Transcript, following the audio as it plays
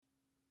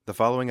The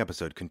following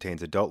episode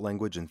contains adult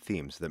language and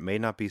themes that may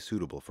not be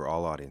suitable for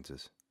all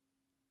audiences.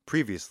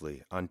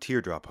 Previously on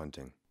Teardrop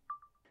Hunting.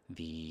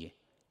 The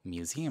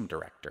museum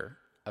director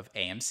of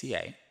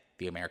AMCA,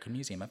 the American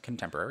Museum of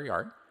Contemporary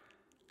Art,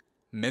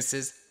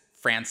 Mrs.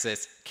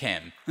 Frances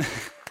Kim.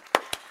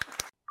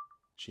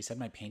 She said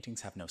my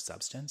paintings have no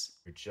substance.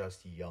 You're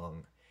just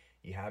young.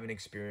 You haven't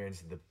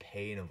experienced the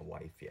pain of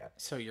life yet.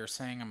 So you're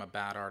saying I'm a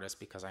bad artist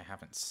because I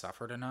haven't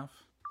suffered enough?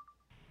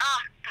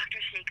 Dr.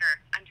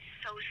 Shekar, I'm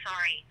so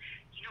sorry.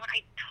 You know what,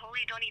 I totally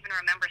don't even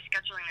remember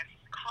scheduling this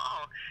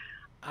call.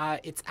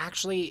 It's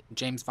actually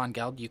James Von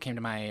Geld. You came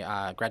to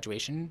my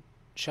graduation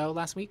show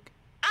last week.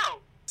 Oh.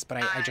 But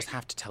I just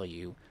have to tell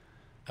you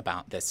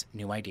about this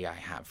new idea I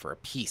have for a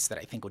piece that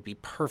I think would be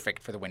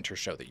perfect for the winter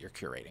show that you're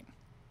curating.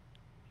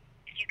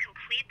 If you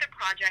complete the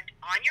project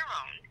on your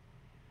own,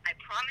 I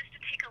promise to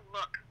take a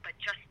look, but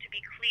just to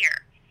be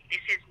clear,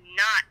 this is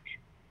not,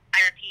 I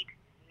repeat,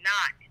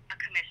 not a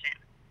commission.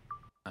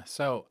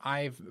 So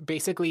I've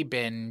basically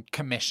been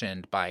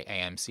commissioned by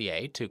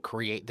AMCA to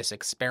create this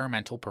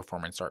experimental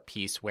performance art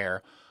piece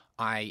where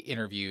I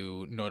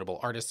interview notable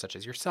artists such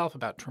as yourself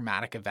about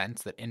traumatic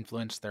events that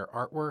influence their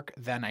artwork.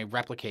 Then I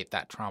replicate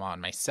that trauma on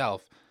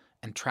myself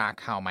and track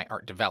how my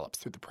art develops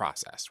through the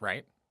process,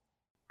 right?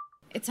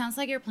 It sounds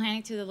like you're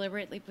planning to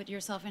deliberately put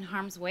yourself in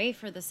harm's way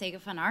for the sake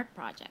of an art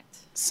project.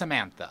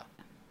 Samantha,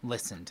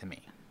 listen to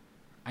me.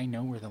 I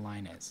know where the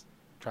line is.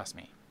 Trust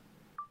me.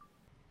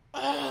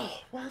 Oh,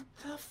 what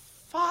the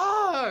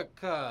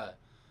fuck?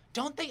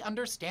 Don't they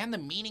understand the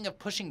meaning of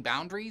pushing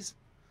boundaries?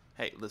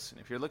 Hey, listen,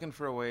 if you're looking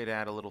for a way to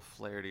add a little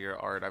flair to your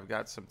art, I've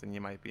got something you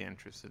might be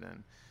interested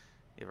in.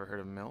 You ever heard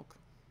of milk?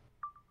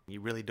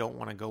 You really don't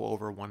want to go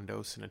over one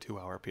dose in a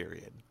 2-hour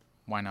period.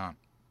 Why not?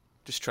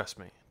 Just trust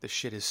me, this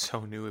shit is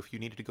so new, if you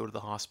needed to go to the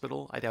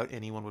hospital, I doubt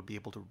anyone would be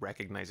able to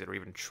recognize it or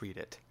even treat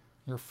it.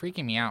 You're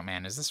freaking me out,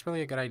 man. Is this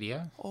really a good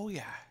idea? Oh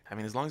yeah. I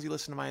mean, as long as you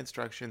listen to my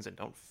instructions and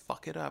don't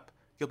fuck it up,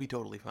 you'll be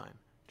totally fine.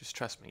 Just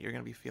trust me, you're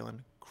gonna be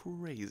feeling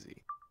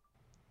crazy.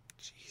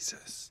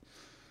 Jesus.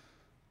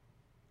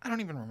 I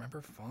don't even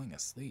remember falling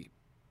asleep.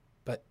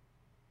 But...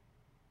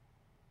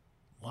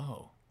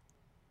 Whoa.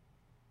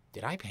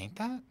 Did I paint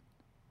that?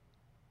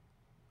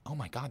 Oh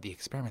my god, the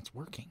experiment's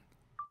working.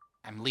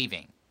 I'm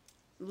leaving.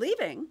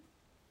 Leaving?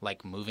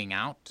 Like moving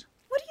out?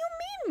 What do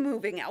you mean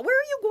moving out? Where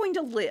are you going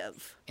to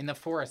live? In the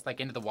forest,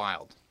 like into the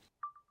wild.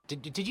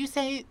 Did you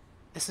say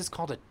this is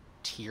called a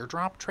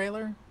teardrop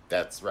trailer?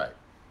 That's right.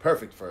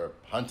 Perfect for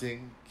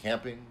hunting,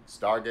 camping,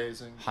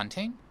 stargazing.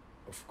 Hunting?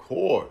 Of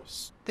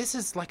course. This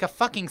is like a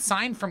fucking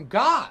sign from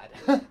God.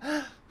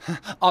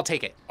 I'll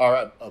take it. All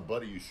right,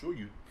 buddy, you sure?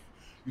 You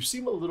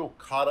seem a little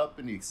caught up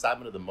in the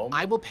excitement of the moment.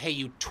 I will pay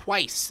you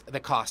twice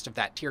the cost of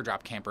that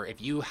teardrop camper if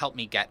you help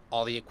me get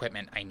all the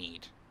equipment I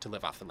need to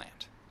live off the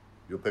land.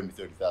 You'll pay me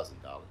 $30,000.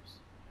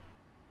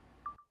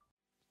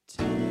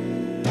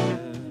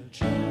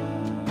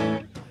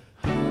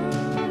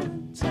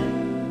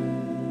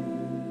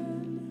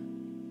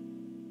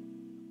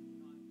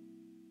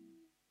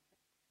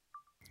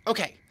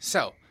 Okay,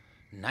 so,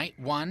 night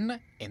one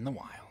in the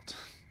wild.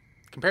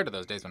 Compared to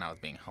those days when I was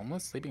being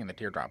homeless, sleeping in the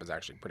teardrop is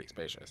actually pretty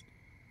spacious.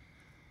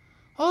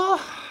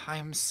 Oh, I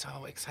am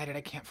so excited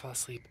I can't fall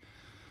asleep.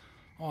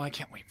 Oh, I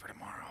can't wait for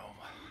tomorrow.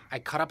 I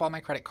cut up all my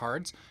credit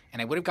cards,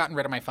 and I would have gotten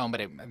rid of my phone, but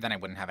then I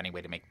wouldn't have any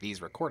way to make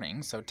these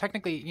recordings. So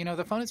technically,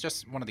 the phone is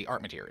just one of the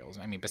art materials.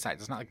 I mean,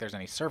 besides, it's not like there's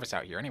any service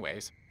out here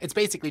anyways. It's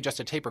basically just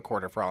a tape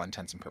recorder for all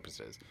intents and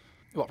purposes.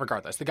 Well,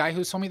 regardless, the guy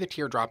who sold me the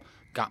teardrop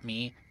got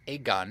me a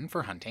gun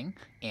for hunting,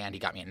 and he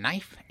got me a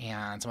knife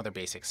and some other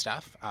basic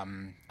stuff,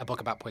 a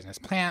book about poisonous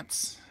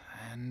plants,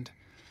 and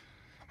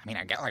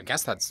I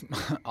guess that's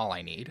all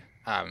I need.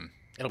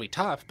 It'll be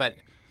tough, but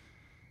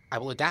I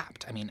will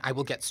adapt. I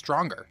will get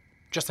stronger,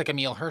 just like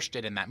Emil Hirsch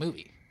did in that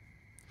movie.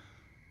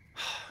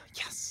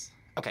 Yes.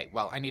 Okay,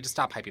 well, I need to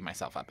stop hyping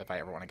myself up if I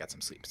ever want to get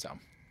some sleep, so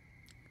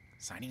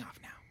signing off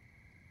now.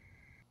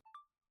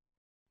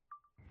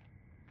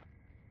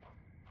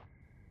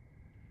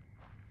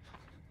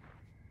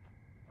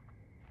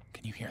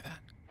 Can you hear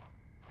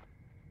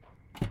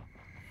that?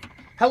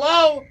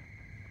 Hello?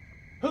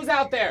 Who's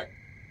out there?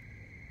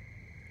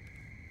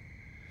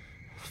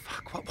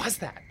 Fuck, what was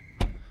that?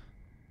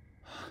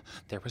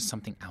 There was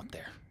something out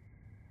there.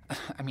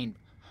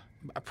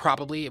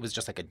 Probably it was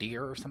just like a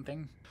deer or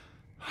something.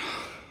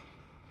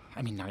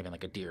 Not even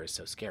like a deer is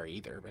so scary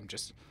either. I'm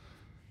just...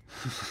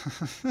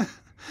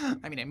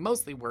 I'm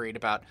mostly worried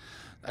about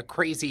a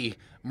crazy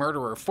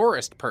murderer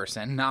forest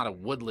person, not a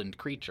woodland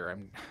creature.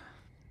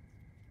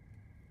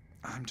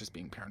 I'm just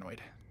being paranoid.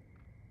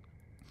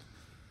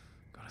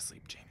 Go to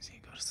sleep,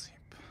 Jamesy. Go to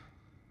sleep.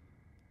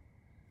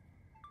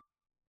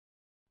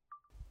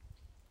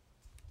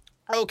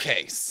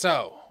 Okay,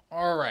 so,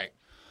 all right.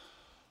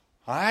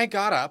 I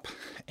got up,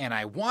 and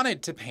I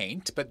wanted to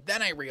paint, but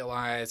then I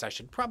realized I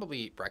should probably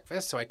eat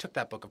breakfast, so I took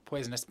that book of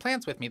poisonous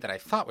plants with me that I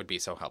thought would be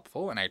so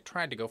helpful, and I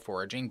tried to go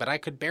foraging, but I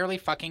could barely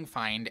fucking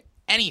find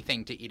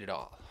anything to eat at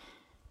all.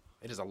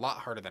 It is a lot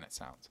harder than it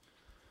sounds.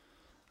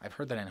 I've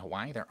heard that in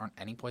Hawaii there aren't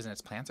any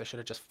poisonous plants. I should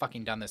have just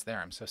fucking done this there.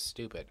 I'm so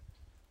stupid.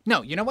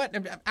 No, you know what?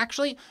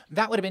 Actually,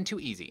 that would have been too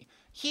easy.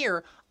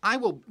 Here, I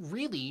will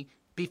really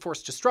be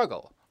forced to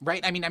struggle,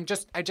 right? I mean, I'm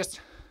just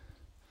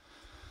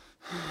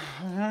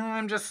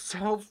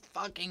so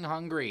fucking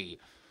hungry.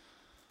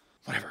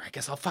 Whatever, I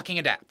guess I'll fucking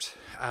adapt.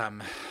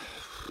 Okay.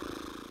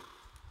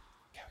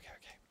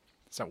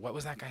 So what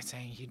was that guy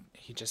saying?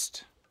 He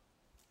just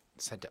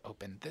said to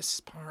open this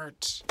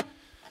part.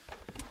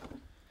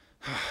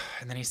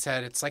 And then he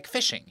said, it's like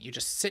fishing. You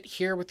just sit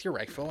here with your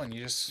rifle and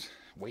you just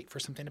wait for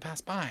something to pass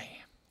by.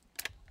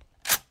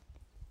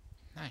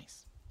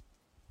 Nice.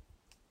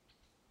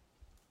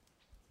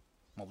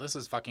 Well, this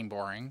is fucking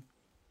boring.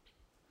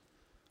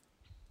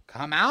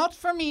 Come out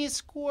for me,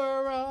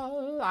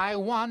 squirrel. I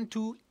want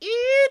to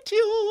eat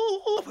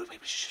you. Wait,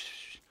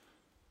 shh.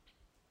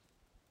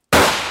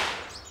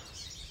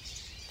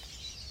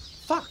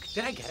 Fuck,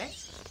 did I get it?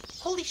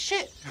 Holy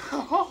shit.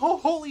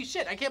 Holy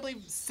shit. I can't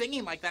believe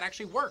singing like that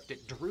actually worked.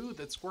 It drew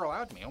the squirrel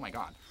out to me. Oh my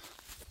god.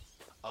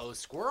 Oh,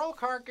 squirrel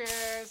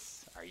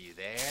carcass. Are you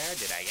there?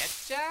 Did I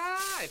get ya?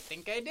 I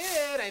think I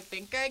did. I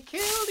think I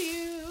killed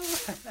you.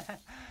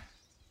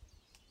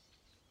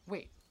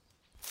 Wait.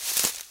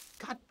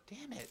 God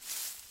damn it.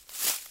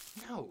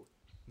 No.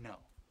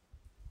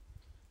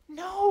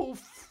 No,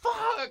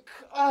 fuck.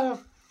 Oh,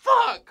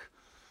 fuck.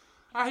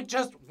 I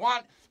just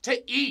want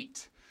to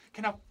eat.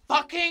 Can a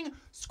fucking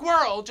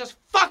squirrel just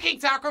fucking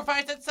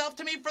sacrifice itself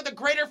to me for the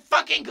greater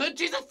fucking good?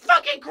 Jesus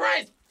fucking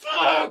Christ.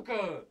 Fuck.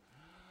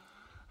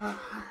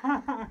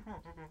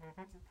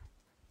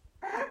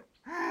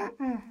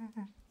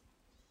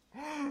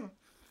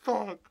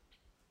 Fuck.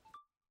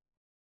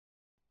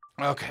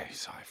 Okay,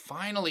 so I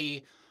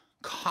finally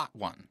caught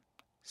one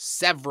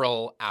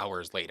several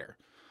hours later.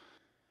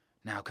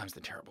 Now comes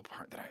the terrible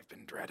part that I've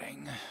been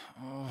dreading.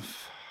 Oh.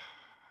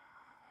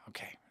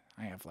 Okay,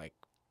 I have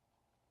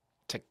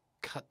to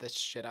cut this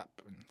shit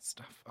up and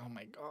stuff. Oh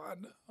my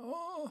god.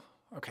 Oh.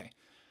 Okay,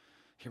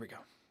 here we go.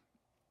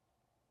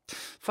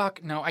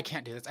 Fuck, no, I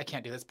can't do this. I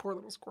can't do this. Poor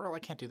little squirrel, I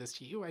can't do this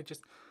to you.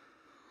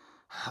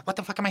 What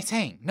the fuck am I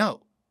saying?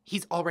 No,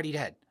 he's already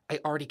dead. I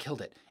already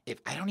killed it. If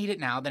I don't eat it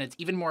now, then it's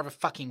even more of a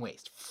fucking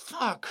waste.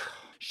 Fuck.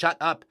 Shut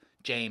up,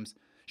 James.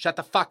 Shut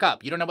the fuck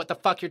up. You don't know what the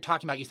fuck you're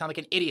talking about. You sound like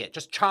an idiot.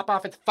 Just chop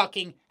off its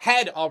fucking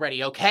head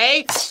already,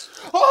 okay?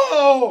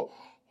 Oh!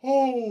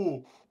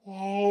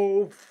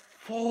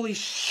 Holy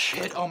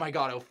shit. Oh my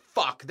god. Oh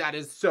fuck. That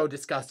is so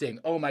disgusting.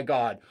 Oh my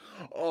god.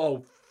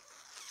 Oh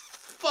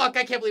fuck.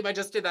 I can't believe I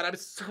just did that. I'm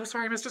so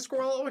sorry, Mr.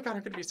 Squirrel. Oh my god,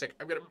 I'm gonna be sick.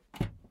 I'm gonna...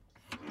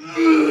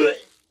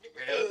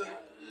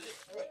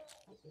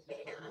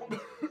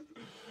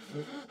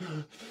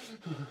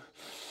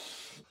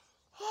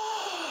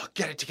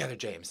 Get it together,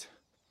 James.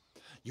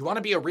 You want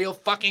to be a real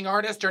fucking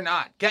artist or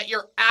not? Get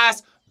your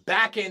ass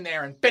back in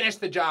there and finish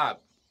the job.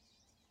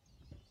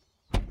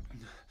 I'm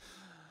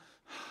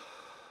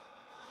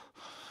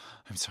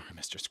sorry,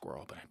 Mr.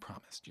 Squirrel, but I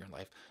promised your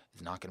life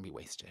is not going to be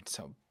wasted.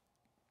 So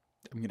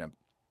I'm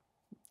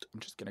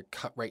just going to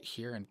cut right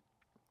here and...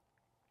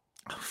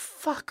 Oh,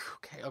 fuck.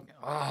 Okay.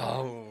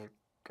 Oh,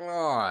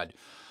 God.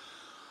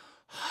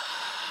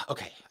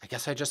 Okay, I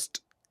guess I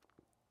just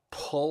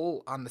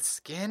pull on the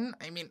skin.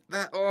 I mean,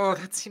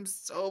 that seems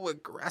so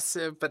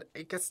aggressive, but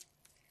I guess...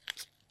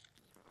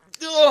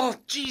 Oh,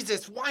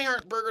 Jesus, why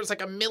aren't burgers like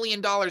 $1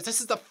 million?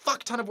 This is a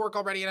fuck ton of work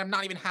already, and I'm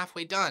not even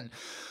halfway done.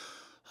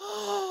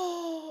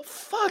 Oh,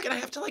 fuck, and I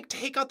have to,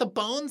 take out the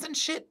bones and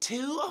shit,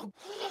 too? Oh.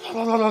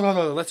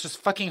 Let's just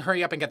fucking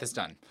hurry up and get this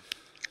done.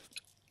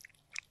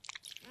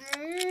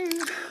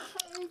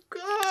 Oh,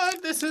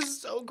 God, this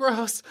is so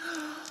gross.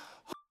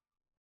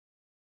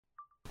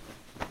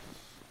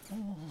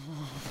 Oh,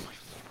 my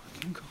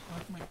fucking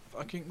god, my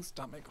fucking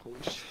stomach,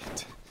 holy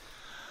shit.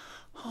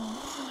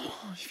 Oh,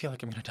 I feel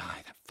like I'm gonna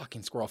die. That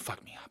fucking squirrel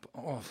fucked me up.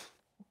 Oh.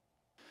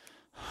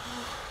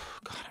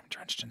 God, I'm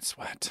drenched in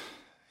sweat.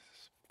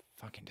 It's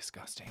fucking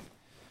disgusting.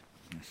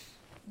 I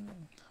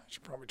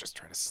should probably just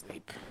try to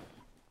sleep.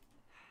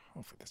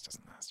 Hopefully this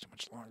doesn't last too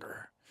much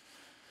longer.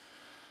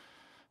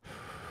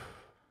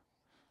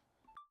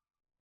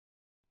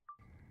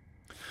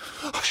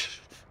 Oh,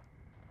 shh.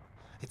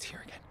 It's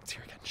here again.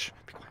 Shh,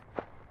 be quiet.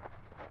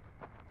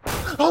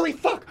 Holy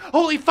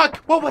fuck!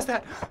 What was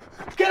that?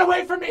 Get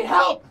away from me!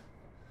 Help!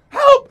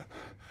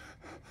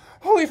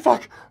 Holy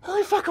fuck!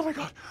 Oh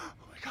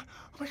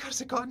my god, is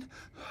it gone?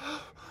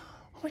 Oh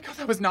my god,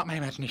 that was not my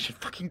imagination.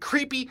 Fucking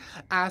creepy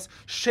ass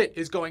shit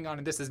is going on,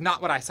 and this is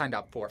not what I signed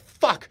up for.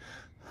 Fuck!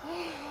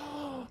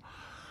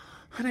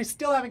 And I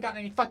still haven't gotten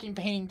any fucking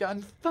painting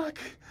done. Fuck.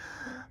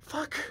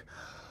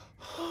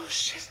 Oh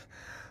shit.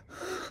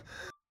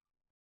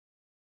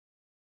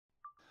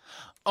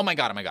 Oh my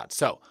god.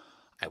 So,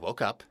 I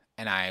woke up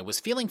and I was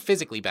feeling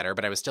physically better,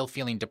 but I was still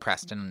feeling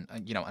depressed and,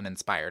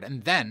 uninspired.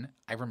 And then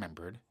I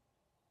remembered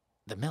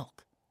the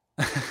milk.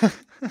 I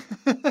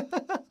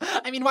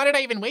mean, why did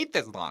I even wait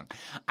this long?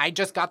 I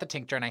just got the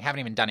tincture and I haven't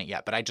even done it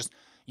yet, but I just,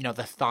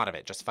 the thought of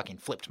it just fucking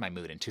flipped my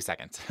mood in 2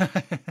 seconds.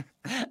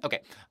 Okay.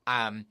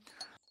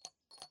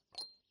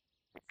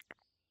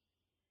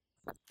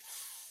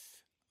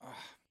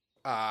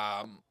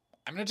 I'm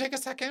gonna take a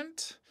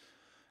second,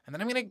 and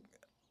then I'm gonna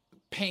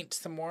paint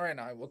some more, and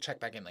I will check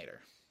back in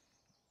later.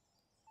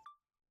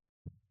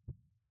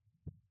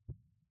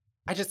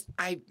 I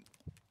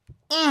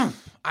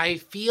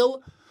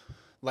feel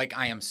like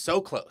I am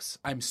so close.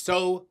 I'm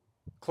so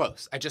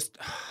close.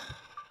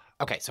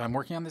 Okay, so I'm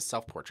working on this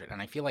self-portrait,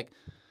 and I feel like,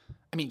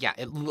 I mean, yeah,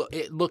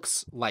 it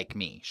looks like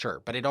me,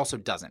 sure, but it also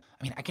doesn't.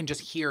 I mean, I can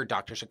just hear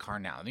Dr.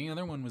 Shekar now. The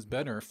other one was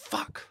better.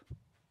 Fuck.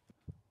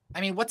 I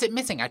mean, what's it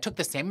missing? I took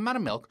the same amount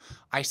of milk.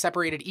 I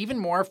separated even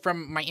more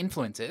from my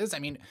influences. I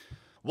mean,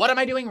 what am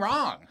I doing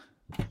wrong?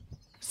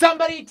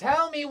 Somebody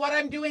tell me what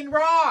I'm doing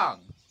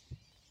wrong.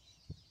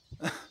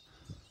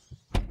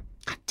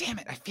 God damn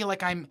it. I feel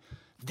like I'm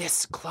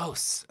this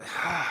close.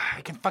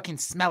 I can fucking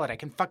smell it. I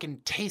can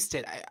fucking taste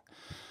it.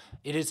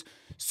 It is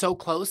so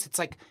close. It's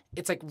like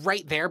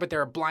right there, but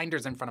there are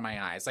blinders in front of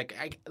my eyes. Like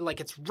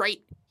it's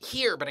right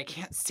here, but I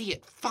can't see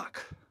it.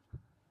 Fuck.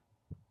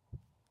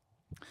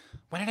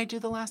 When did I do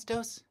the last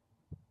dose?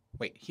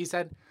 Wait, he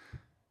said,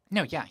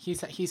 no, yeah, he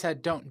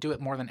said don't do it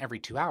more than every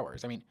 2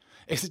 hours. I mean,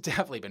 it's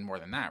definitely been more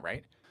than that,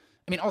 right?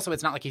 I mean, also,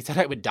 it's not like he said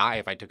I would die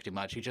if I took too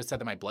much. He just said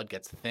that my blood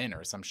gets thin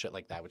or some shit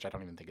like that, which I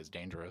don't even think is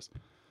dangerous.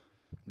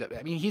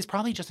 I mean, he's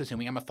probably just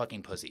assuming I'm a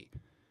fucking pussy.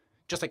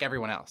 Just like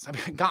everyone else. I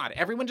mean, God,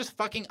 everyone just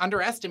fucking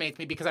underestimates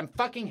me because I'm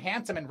fucking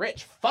handsome and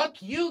rich.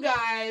 Fuck you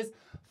guys.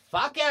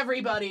 Fuck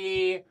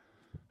everybody.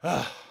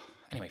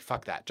 Anyway,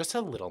 fuck that. Just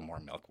a little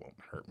more milk won't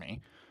hurt me.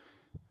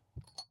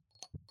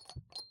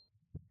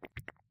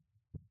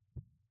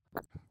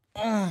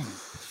 Oh,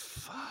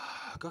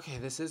 fuck. Okay,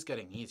 this is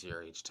getting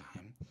easier each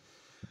time.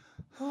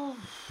 Oh,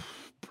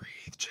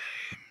 breathe,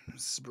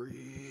 James.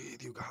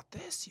 Breathe. You got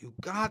this. You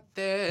got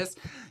this.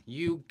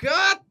 You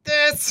got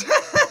this.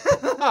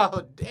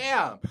 Oh,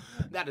 damn.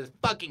 That is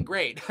fucking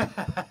great. Oh,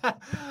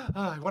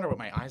 I wonder what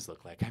my eyes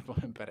look like. I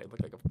bet I look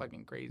like a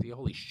fucking crazy.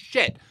 Holy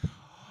shit.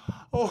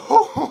 Oh,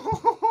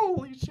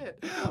 holy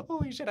shit.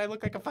 Holy shit. I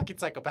look like a fucking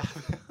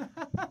psychopath.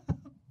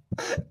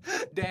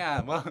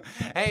 Damn. Well,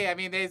 hey, I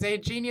mean, they say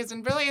genius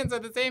and brilliance are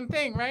the same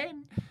thing, right?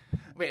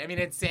 Wait, I mean,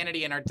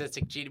 insanity and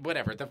artistic genius,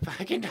 whatever. The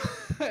fucking...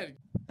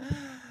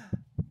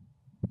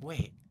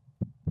 Wait.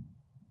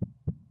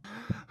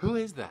 Who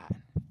is that?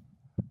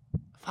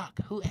 Fuck,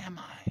 who am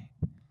I?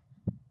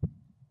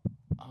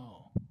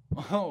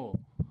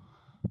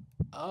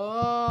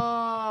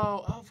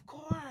 Oh, of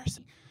course.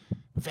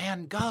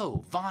 Van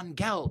Gogh, Von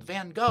Geld,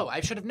 Van Gogh.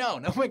 I should have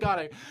known. Oh my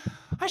God,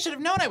 I should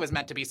have known I was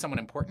meant to be someone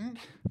important.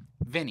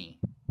 Vinny,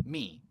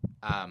 me,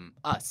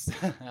 us.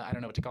 I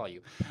don't know what to call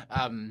you.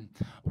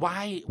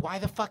 Why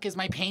the fuck is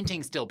my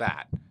painting still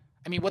bad?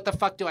 I mean, what the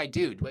fuck do I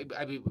do?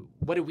 I mean,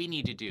 what do we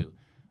need to do?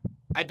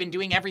 I've been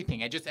doing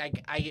everything. I've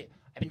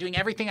been doing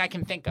everything I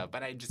can think of,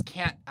 but I just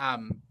can't,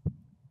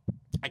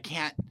 I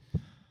can't.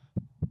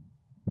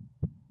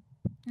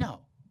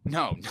 No,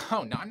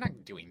 I'm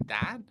not doing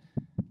that.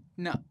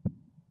 No.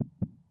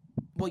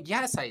 Well,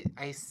 yes,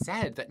 I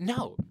said that,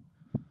 no.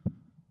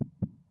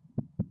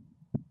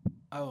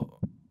 Oh.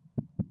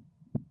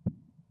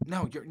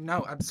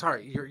 No, I'm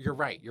sorry. You're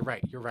right.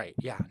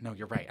 Yeah, no,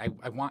 you're right.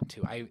 I want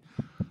to.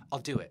 I'll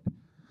do it.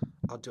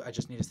 I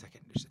just need a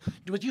second.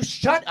 Would you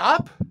shut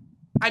up?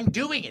 I'm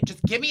doing it.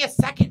 Just give me a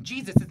second.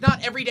 Jesus, it's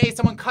not every day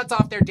someone cuts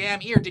off their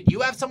damn ear. Did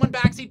you have someone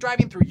backseat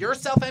driving through your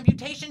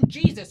self-amputation?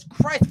 Jesus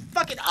Christ,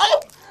 fucking,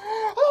 oh!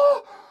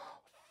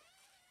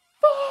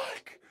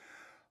 Fuck!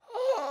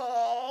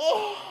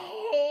 Oh!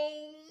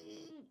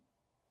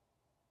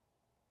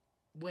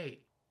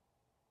 Wait.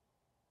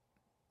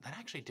 That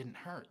actually didn't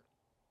hurt.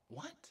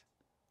 What?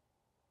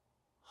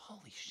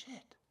 Holy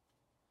shit.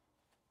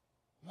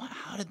 What?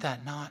 How did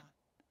that not...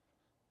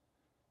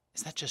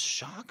 Is that just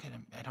shock?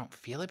 I don't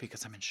feel it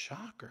because I'm in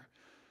shock, or...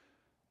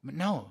 But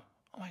no.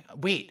 Oh my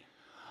God. Wait.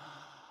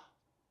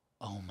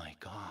 Oh my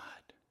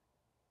God.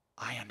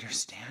 I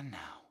understand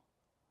now.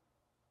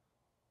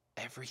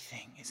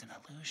 Everything is an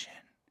illusion.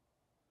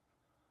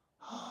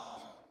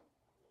 Oh.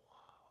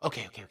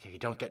 Okay.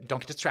 Don't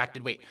get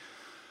distracted. Wait.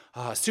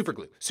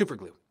 Superglue.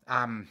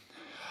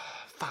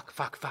 Fuck.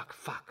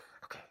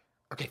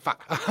 Okay,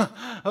 fuck.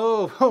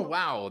 Oh,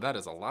 wow, that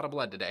is a lot of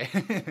blood today.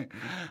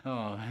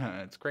 Oh,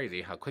 it's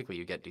crazy how quickly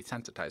you get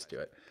desensitized to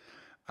it.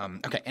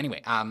 Okay,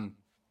 anyway,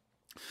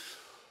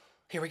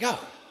 here we go.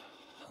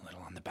 A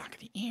little on the back of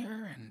the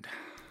ear, and...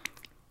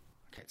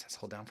 Okay, it says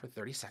hold down for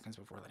 30 seconds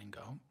before letting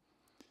go.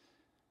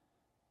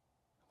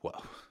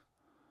 Whoa.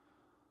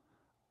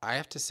 I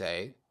have to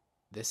say,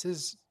 this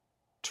is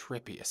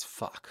trippy as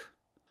fuck.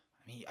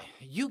 I mean,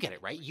 you get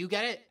it, right? You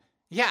get it?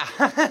 Yeah.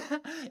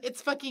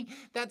 It's fucking...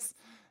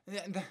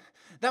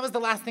 That was the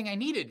last thing I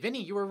needed.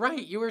 Vinny, you were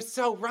right. You were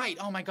so right.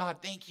 Oh my God,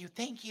 thank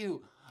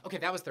you. Okay,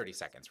 that was 30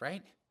 seconds,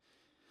 right?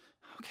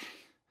 Okay.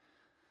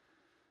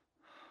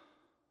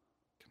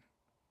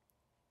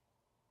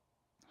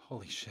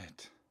 Holy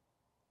shit.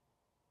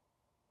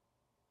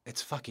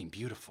 It's fucking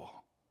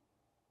beautiful.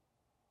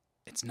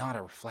 It's not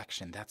a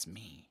reflection, that's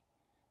me.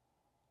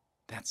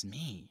 That's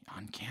me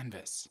on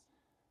canvas.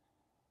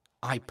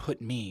 I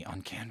put me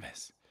on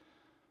canvas.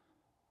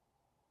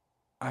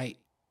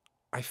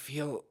 I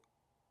feel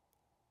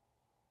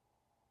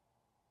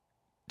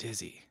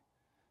dizzy.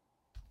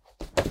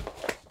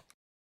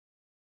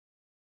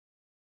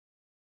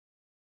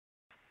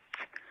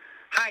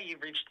 Hi,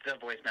 you've reached the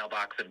voicemail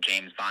box of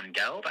James Von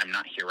Geld. I'm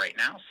not here right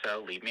now,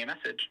 so leave me a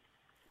message.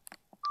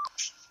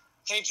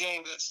 Hey,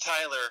 James, it's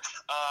Tyler.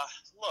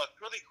 Look,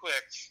 really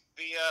quick.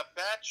 The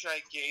batch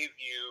I gave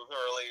you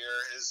earlier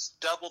is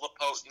double the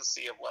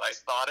potency of what I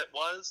thought it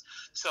was.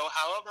 So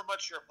however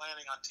much you're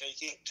planning on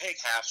taking, take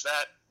half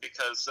that,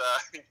 because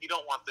you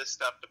don't want this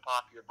stuff to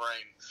pop your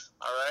brain.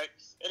 All right?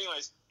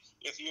 Anyways,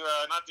 if you're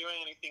not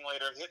doing anything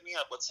later, hit me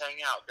up. Let's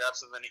hang out. Grab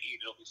something to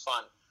eat. It'll be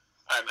fun.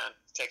 All right, man.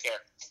 Take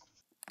care.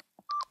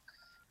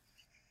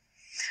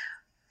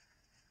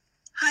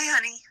 Hi,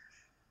 honey.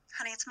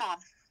 Honey, it's Mom.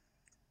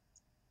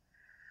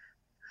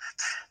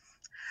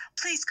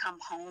 Please come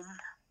home.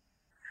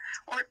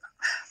 Or,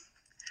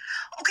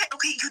 okay,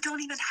 you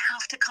don't even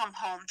have to come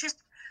home.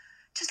 Just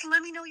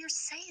let me know you're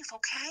safe,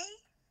 okay?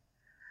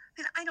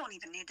 I don't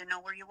even need to know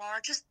where you are.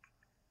 Just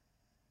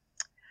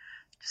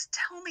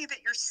tell me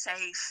that you're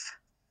safe.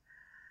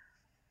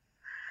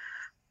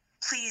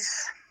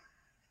 Please.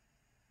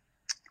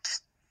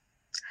 Just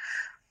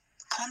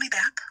call me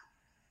back.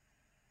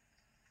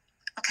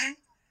 Okay?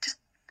 Just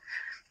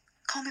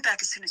call me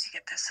back as soon as you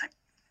get this.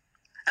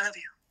 I love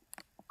you.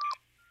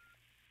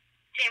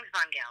 James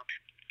Von Geld,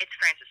 it's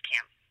Francis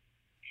Kim.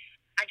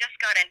 I just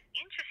got an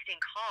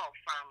interesting call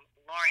from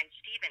Lauren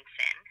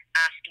Stevenson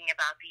asking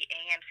about the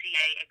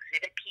AMCA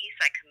exhibit piece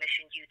I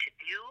commissioned you to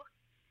do.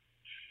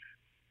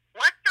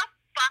 What the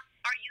fuck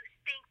are you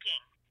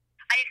thinking?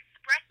 I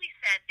expressly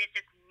said this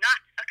is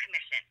not a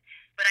commission,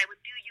 but I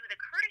would do you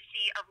the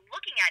courtesy of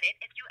looking at it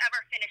if you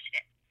ever finished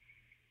it.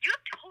 You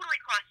have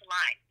totally crossed the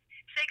line.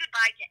 Say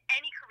goodbye to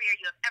any career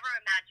you have ever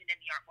imagined in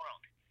the art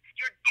world.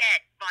 You're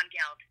dead, Von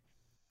Geld.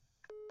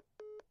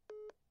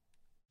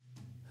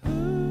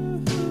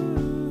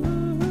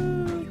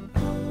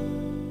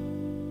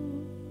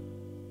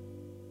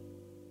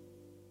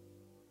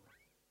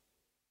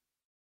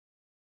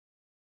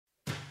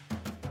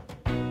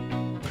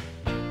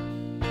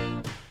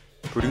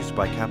 Produced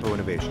by Cappo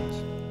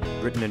Innovations.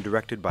 Written and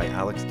directed by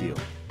Alex Diehl.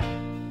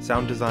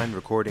 Sound design,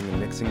 recording, and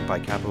mixing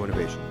by Cappo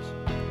Innovations.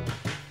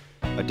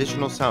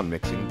 Additional sound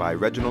mixing by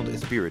Reginald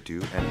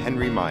Espiritu and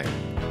Henry Mayr.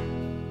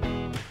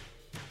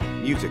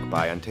 Music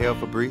by Anteo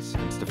Fabris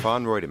and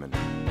Stefan Reutimann.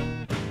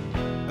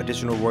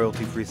 Additional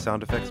royalty-free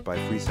sound effects by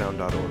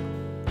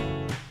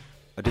freesound.org.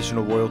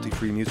 Additional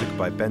royalty-free music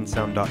by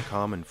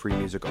bensound.com and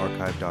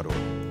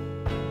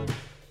freemusicarchive.org.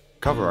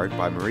 Cover art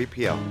by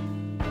Piel.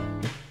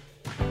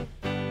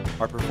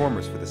 Our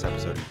performers for this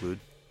episode include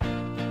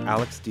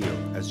Alex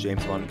Diehl as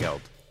James Von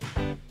Geld,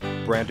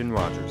 Brandon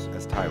Rogers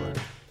as Tyler,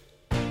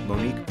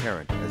 Monique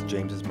Parent as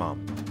James's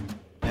mom,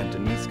 and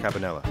Denise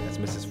Cabanella as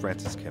Mrs.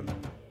 Francis Kim.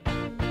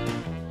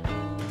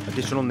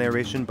 Additional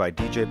narration by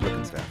DJ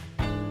Blickenstaff.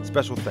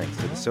 Special thanks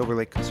to the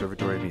Silverlake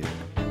Conservatory of Music.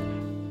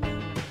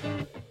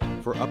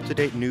 For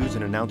up-to-date news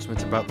and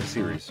announcements about the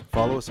series,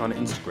 follow us on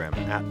Instagram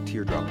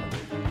 @Teardrop.